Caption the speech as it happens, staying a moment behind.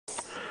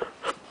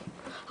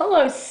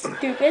Hello,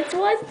 stupids.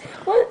 What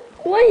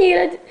are you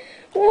gonna?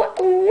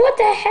 What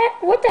the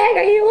heck? What the heck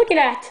are you looking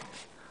at?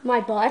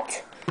 My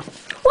butt.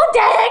 What the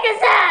heck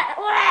is that?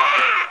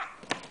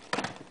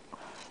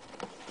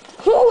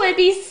 Who would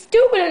be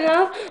stupid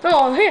enough?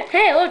 Oh,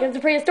 hey, look, it's a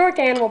prehistoric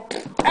animal.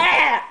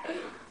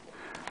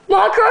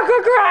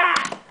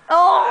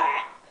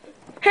 Oh.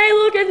 Hey,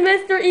 look, it's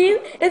Mr.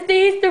 It's the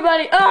Easter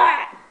Bunny.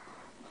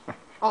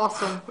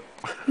 Awesome.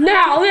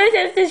 Now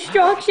this is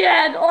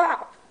destruction.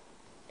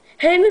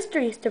 Hey,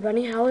 Mr. Easter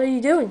Bunny, how are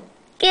you doing?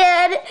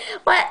 Good.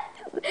 What?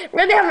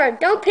 Remember,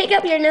 don't pick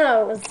up your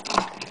nose.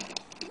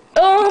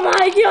 Oh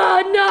my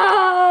God,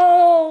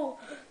 no!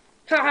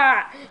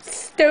 Haha,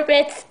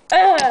 stupid.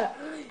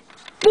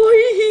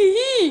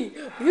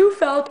 You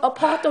found a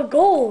pot of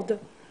gold.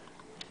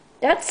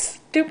 That's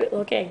stupid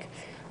looking.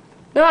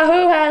 Now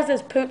who has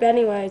this poop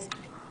anyways?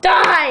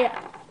 Die!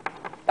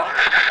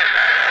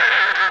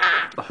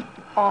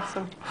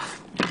 Awesome.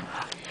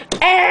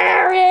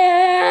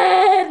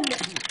 Aaron!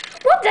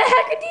 What the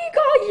heck do you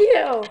call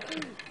you?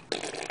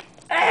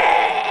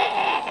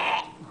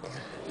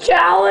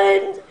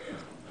 Challenge!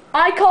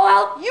 I call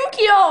out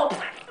Yukio!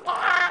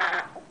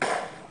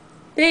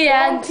 The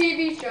end.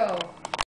 TV show.